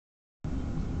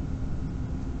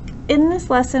in this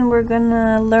lesson we're going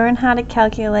to learn how to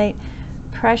calculate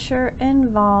pressure and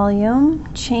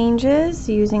volume changes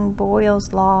using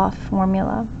Boyle's law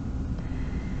formula.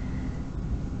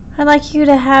 I'd like you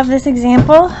to have this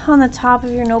example on the top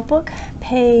of your notebook,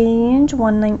 page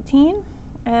 119,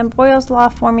 and Boyle's law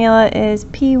formula is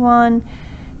P1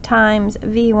 times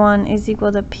V1 is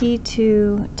equal to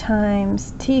P2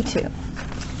 times T2.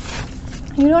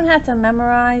 You don't have to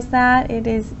memorize that. It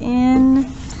is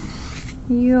in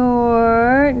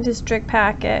your district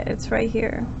packet. It's right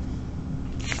here.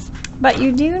 But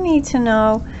you do need to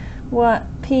know what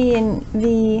P and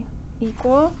V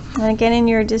equal. And again, in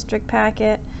your district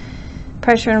packet,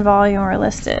 pressure and volume are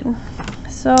listed.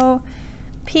 So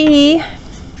P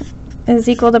is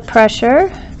equal to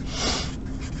pressure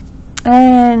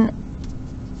and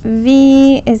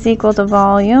V is equal to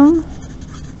volume.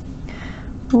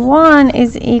 1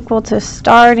 is equal to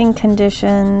starting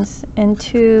conditions and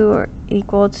 2 are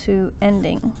equal to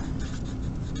ending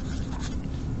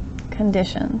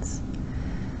conditions.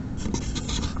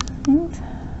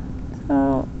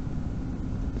 So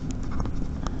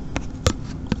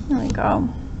there we go.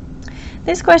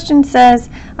 This question says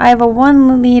I have a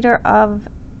 1 liter of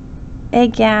a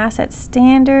gas at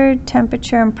standard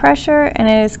temperature and pressure, and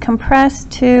it is compressed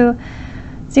to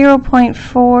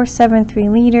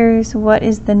 0.473 liters. What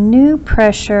is the new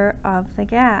pressure of the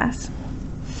gas?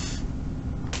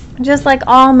 Just like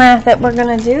all math that we're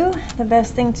going to do, the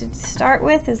best thing to start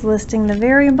with is listing the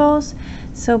variables.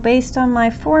 So based on my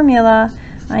formula,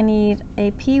 I need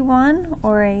a P1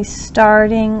 or a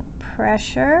starting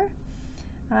pressure.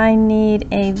 I need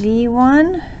a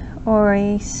V1 or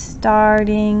a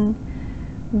starting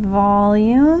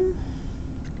volume.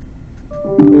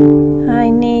 I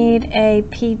need a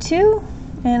P2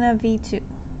 and a V2,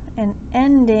 an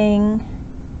ending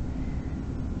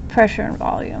pressure and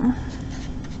volume.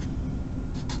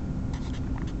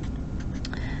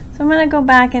 So I'm going to go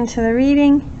back into the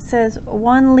reading. It says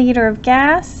 1 liter of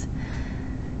gas,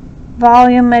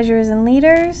 volume measures in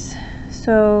liters,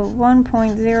 so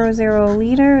 1.00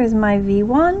 liter is my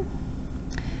V1.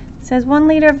 It says 1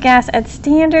 liter of gas at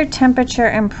standard temperature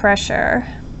and pressure.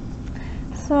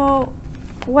 So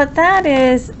what that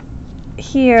is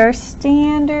here,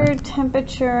 standard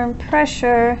temperature and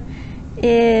pressure,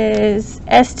 is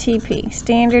STP,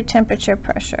 standard temperature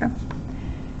pressure.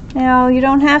 Now you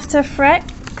don't have to fret,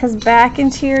 because back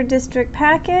into your district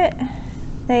packet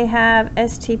they have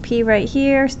STP right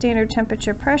here, standard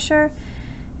temperature pressure,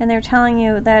 and they're telling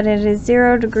you that it is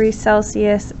 0 degrees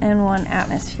Celsius and 1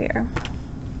 atmosphere.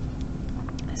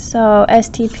 So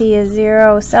STP is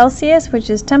 0 Celsius, which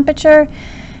is temperature,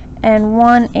 and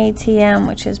 1 atm,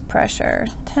 which is pressure,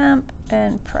 temp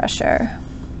and pressure.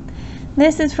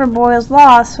 This is for Boyle's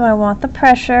law, so I want the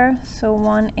pressure, so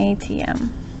 1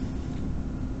 atm.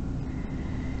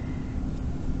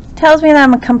 Tells me that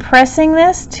I'm compressing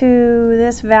this to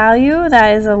this value,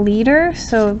 that is a liter,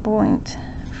 so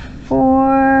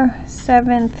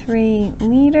 0.473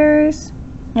 liters,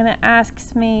 and it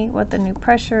asks me what the new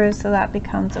pressure is, so that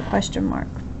becomes a question mark.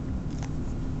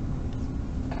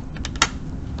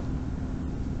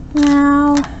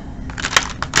 Now,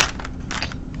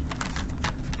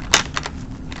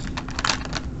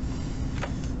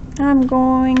 I'm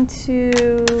going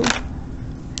to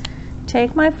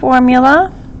take my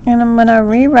formula and I'm going to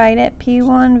rewrite it.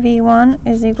 P1 V1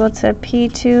 is equal to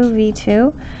P2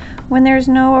 V2. When there's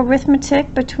no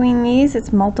arithmetic between these,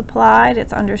 it's multiplied.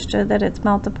 It's understood that it's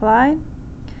multiplied.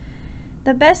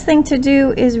 The best thing to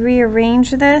do is rearrange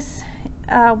this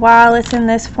while it's in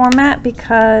this format,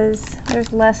 because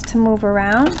there's less to move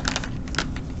around.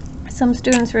 Some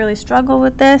students really struggle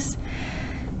with this.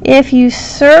 If you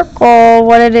circle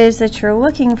what it is that you're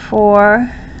looking for,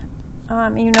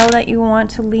 you know that you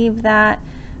want to leave that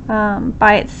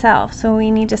by itself. So we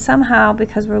need to somehow,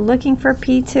 because we're looking for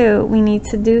P2, we need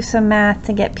to do some math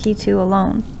to get P2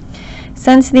 alone.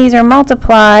 Since these are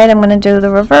multiplied, I'm going to do the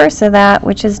reverse of that,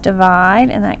 which is divide,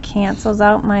 and that cancels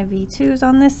out my V2s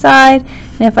on this side.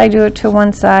 And if I do it to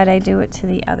one side, I do it to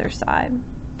the other side.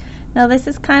 Now this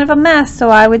is kind of a mess, so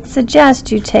I would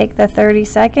suggest you take the 30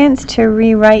 seconds to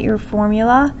rewrite your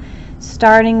formula,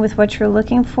 starting with what you're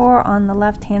looking for on the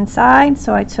left-hand side.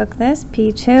 So I took this,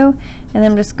 P2, and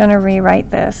I'm just going to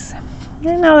rewrite this.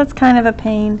 I know it's kind of a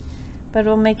pain, but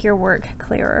it'll make your work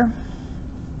clearer.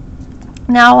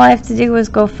 Now all I have to do is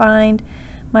go find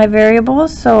my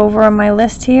variables. So over on my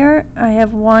list here, I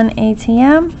have 1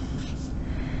 atm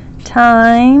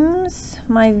times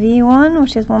my V1,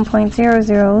 which is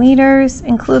 1.00 liters.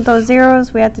 Include those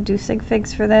zeros. We have to do sig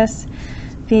figs for this.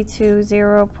 V2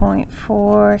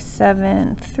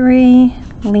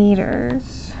 0.473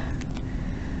 liters.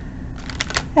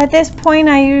 At this point,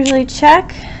 I usually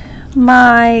check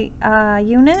my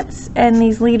units, and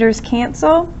these liters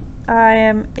cancel. I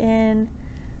am in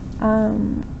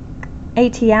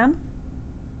ATM.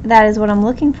 That is what I'm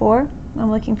looking for.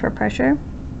 I'm looking for pressure.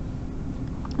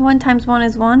 1 times 1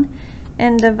 is 1,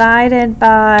 and divided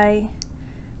by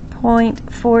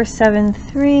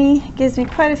 0.473 gives me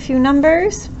quite a few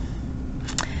numbers.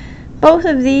 Both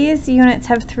of these units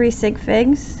have 3 sig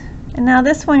figs. And now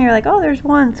this one, you're like, oh, there's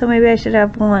 1, so maybe I should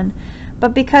have 1.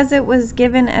 But because it was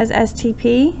given as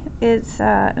STP, it's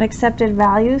an accepted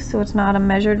value, so it's not a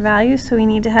measured value. So we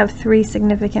need to have 3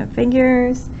 significant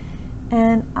figures.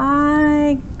 And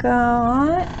I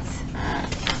got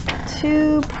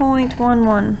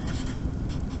 2.11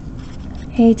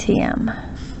 ATM.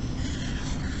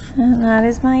 And that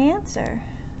is my answer.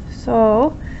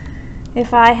 So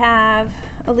if I have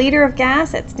a liter of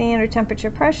gas at standard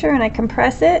temperature pressure and I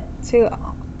compress it to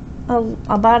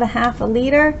about a half a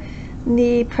liter,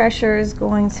 the pressure is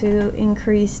going to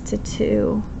increase to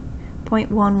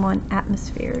 2.11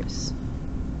 atmospheres.